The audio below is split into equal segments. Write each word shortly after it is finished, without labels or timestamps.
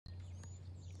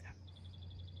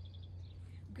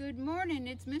Good morning,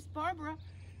 it's Miss Barbara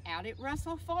out at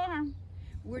Russell Farm.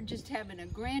 We're just having a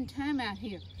grand time out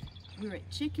here. We're at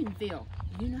Chickenville.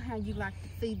 You know how you like to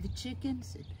feed the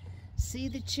chickens and see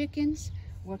the chickens?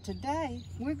 Well, today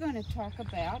we're going to talk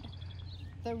about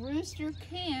the rooster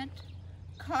can't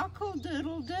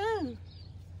cock-a-doodle-doo.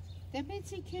 That means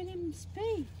he can't even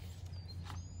speak.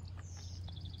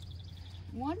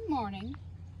 One morning,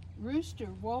 Rooster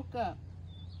woke up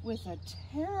with a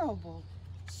terrible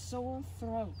sore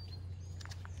throat.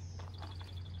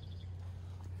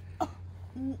 Oh,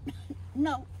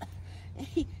 no,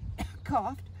 he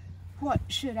coughed. What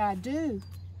should I do?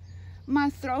 My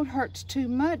throat hurts too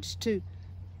much to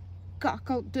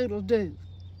cock-a-doodle-doo.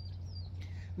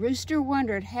 Rooster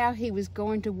wondered how he was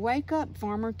going to wake up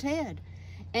Farmer Ted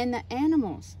and the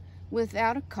animals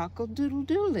without a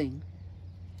cock-a-doodle-doodling.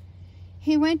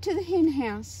 He went to the hen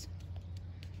house.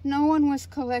 No one was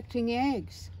collecting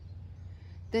eggs.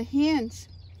 The hens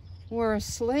were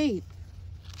asleep.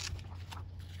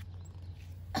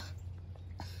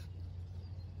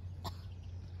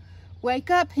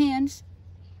 Wake up, hens,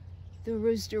 the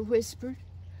rooster whispered.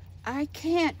 I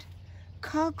can't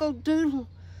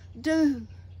cock-a-doodle-doo.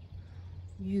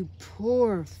 You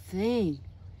poor thing.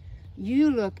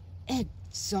 You look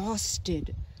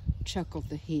exhausted, chuckled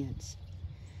the hens.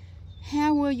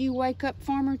 How will you wake up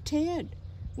Farmer Ted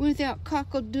without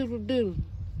cock-a-doodle-doo?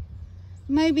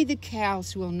 Maybe the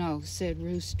cows will know, said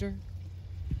Rooster.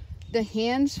 The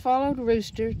hens followed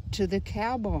Rooster to the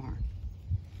cow barn.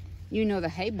 You know the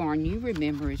hay barn you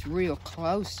remember is real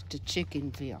close to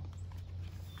Chickenville.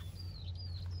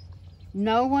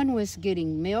 No one was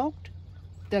getting milked.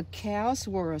 The cows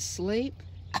were asleep.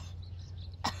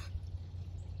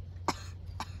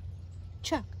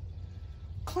 Chuck,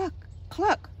 cluck,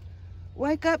 cluck.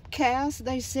 Wake up, cows,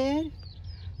 they said.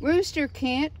 Rooster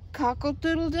can't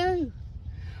cock-a-doodle-doo.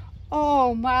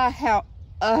 Oh my, how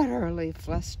utterly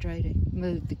frustrated,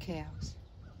 moved the cows.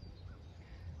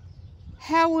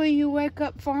 How will you wake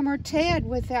up Farmer Ted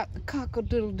without the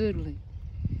cock-a-doodle-doodling?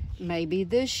 Maybe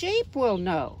the sheep will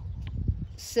know,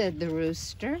 said the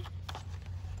rooster.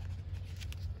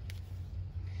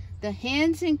 The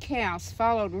hens and cows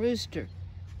followed Rooster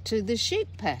to the sheep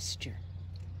pasture.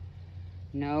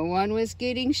 No one was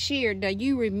getting sheared. Now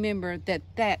you remember that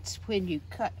that's when you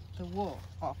cut the wool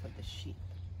off of the sheep.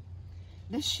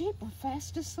 The sheep were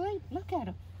fast asleep. Look at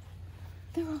them.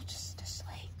 They're all just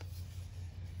asleep.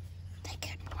 They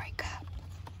couldn't wake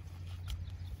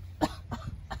up.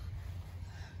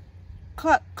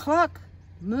 Cluck, cluck,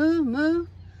 moo, moo.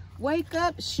 Wake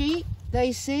up, sheep,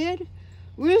 they said.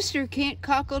 Rooster can't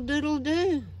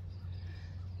cock-a-doodle-doo.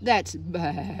 That's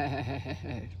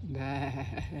bad,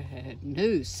 bad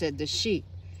news, said the sheep.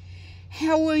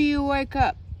 How will you wake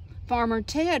up Farmer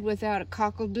Ted without a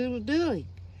cock-a-doodle-dooing?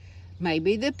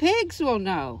 Maybe the pigs will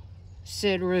know,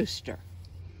 said Rooster.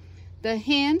 The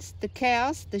hens, the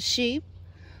cows, the sheep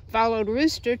followed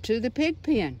Rooster to the pig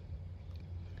pen.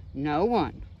 No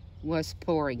one was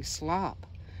pouring slop.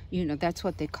 You know, that's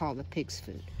what they call the pig's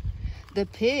food. The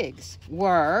pigs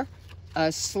were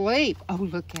asleep. Oh,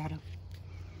 look at them.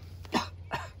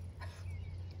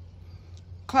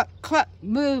 Cluck, cluck,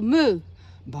 moo, moo.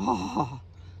 Baa,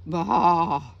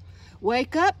 baa.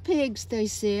 Wake up, pigs, they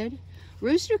said.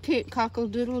 Rooster can't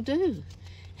cock-a-doodle-doo.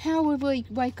 How will we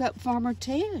wake up Farmer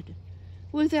Ted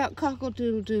without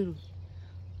cock-a-doodle-doo?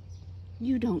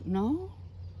 You don't know?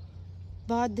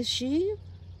 Bawed the sheep.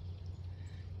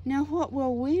 Now what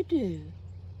will we do?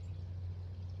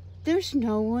 There's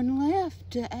no one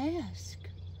left to ask.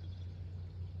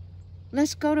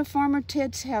 Let's go to Farmer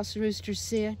Ted's house, Rooster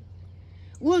said.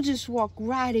 We'll just walk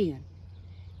right in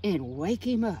and wake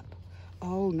him up.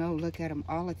 Oh no, look at them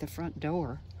all at the front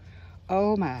door.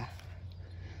 Oh my.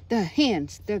 The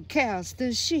hens, the cows,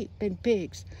 the sheep and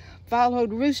pigs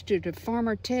followed Rooster to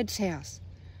Farmer Ted's house.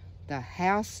 The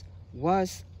house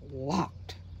was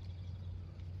locked.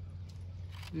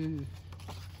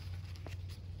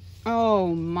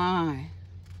 Oh my.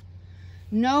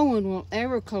 No one will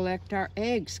ever collect our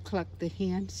eggs, clucked the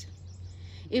hens.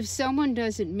 If someone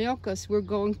doesn't milk us, we're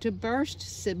going to burst,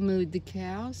 said mooed the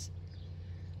cows.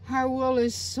 Our wool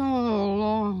is so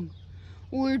long.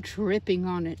 We're tripping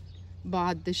on it,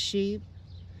 bawed the sheep.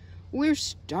 We're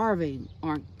starving,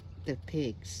 aren't the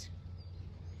pigs?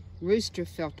 Rooster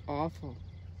felt awful.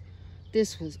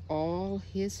 This was all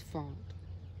his fault.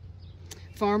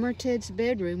 Farmer Ted's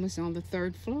bedroom was on the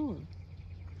 3rd floor,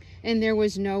 and there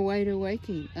was no way to wake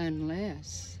him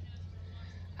unless...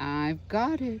 I've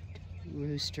got it,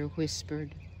 Rooster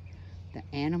whispered. The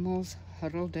animals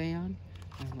huddled down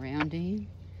around him.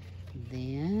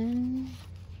 Then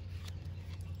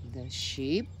the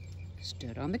sheep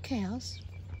stood on the cows.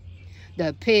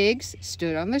 The pigs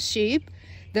stood on the sheep.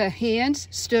 The hens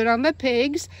stood on the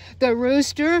pigs. The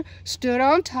rooster stood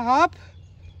on top.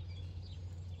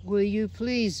 Will you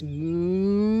please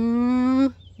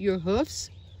moo your hoofs?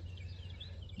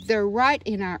 They're right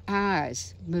in our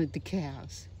eyes, mooed the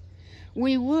cows.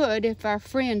 We would if our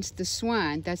friends the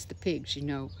swine, that's the pigs, you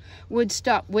know, would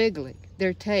stop wiggling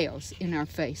their tails in our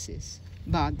faces,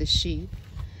 bawled the sheep.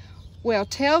 Well,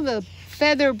 tell the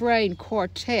feather-brained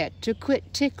quartet to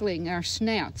quit tickling our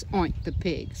snouts, oinked the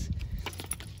pigs.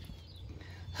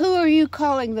 Who are you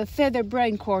calling the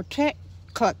feather-brained quartet?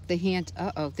 Clucked the hens.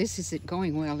 Uh-oh, this isn't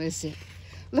going well, is it?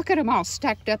 Look at them all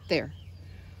stacked up there.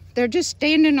 They're just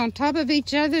standing on top of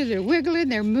each other. They're wiggling,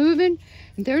 they're moving.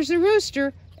 And there's the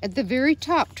rooster at the very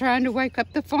top trying to wake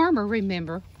up the farmer,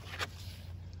 remember?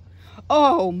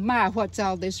 Oh, my, what's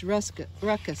all this ruckus,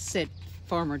 said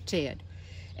Farmer Ted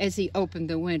as he opened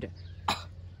the window.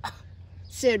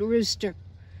 Said Rooster,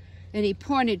 and he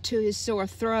pointed to his sore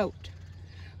throat.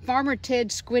 Farmer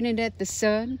Ted squinted at the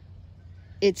sun.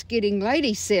 It's getting late,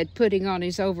 he said, putting on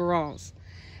his overalls.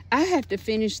 I have to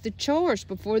finish the chores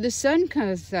before the sun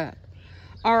comes up,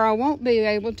 or I won't be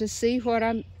able to see what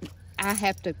I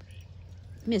have to...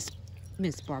 Miss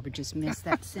Barbara just messed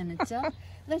that sentence up.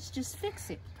 Let's just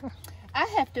fix it. I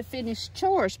have to finish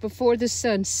chores before the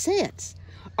sun sets,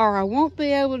 or I won't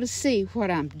be able to see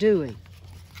what I'm doing.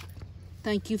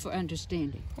 Thank you for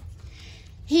understanding.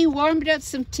 He warmed up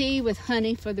some tea with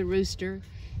honey for the rooster,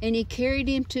 and he carried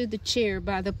him to the chair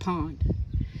by the pond.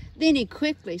 Then he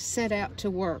quickly set out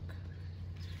to work.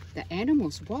 The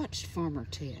animals watched Farmer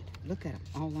Ted. Look at him,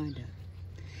 all lined up.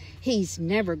 He's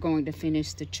never going to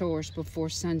finish the chores before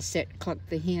sunset, clucked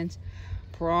the hens.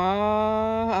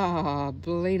 Probably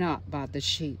not, bawled the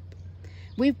sheep.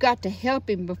 We've got to help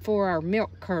him before our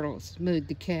milk curdles, mooed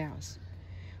the cows.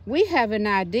 We have an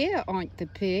idea, oinked the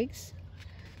pigs.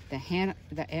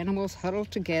 The animals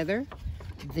huddled together.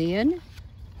 Then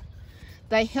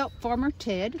they helped Farmer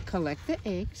Ted collect the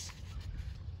eggs,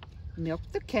 milk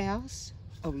the cows.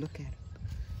 Oh, look at them.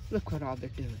 Look what all they're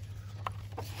doing.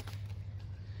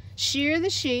 Shear the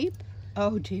sheep.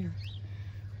 Oh, dear.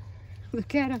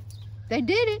 Look at them. They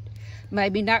did it.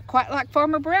 Maybe not quite like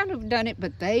Farmer Brown who've done it,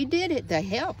 but they did it. They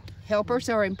helped. Helpers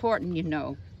are important, you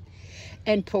know.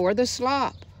 And pour the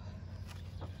slop.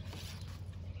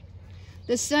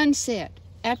 The sun set.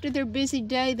 After their busy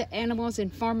day, the animals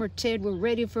and Farmer Ted were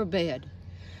ready for bed.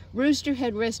 Rooster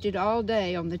had rested all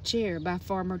day on the chair by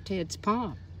Farmer Ted's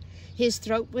palm. His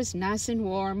throat was nice and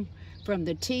warm from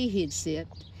the tea he'd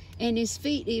sipped, and his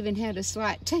feet even had a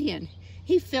slight tan.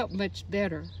 He felt much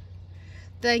better.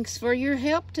 Thanks for your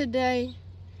help today.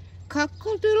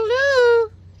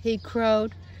 Cock-a-Doodle, he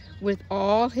crowed with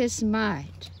all his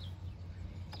might.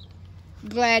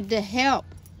 Glad to help.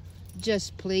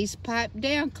 Just please pipe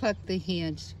down, clucked the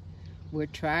hens. We're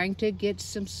trying to get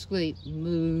some sleep,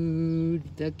 mooed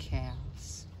the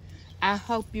cows. I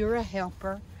hope you're a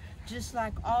helper, just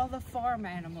like all the farm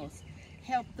animals.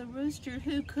 Help the rooster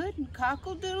who couldn't.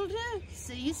 Cock-a-doodle-doo.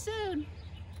 See you soon.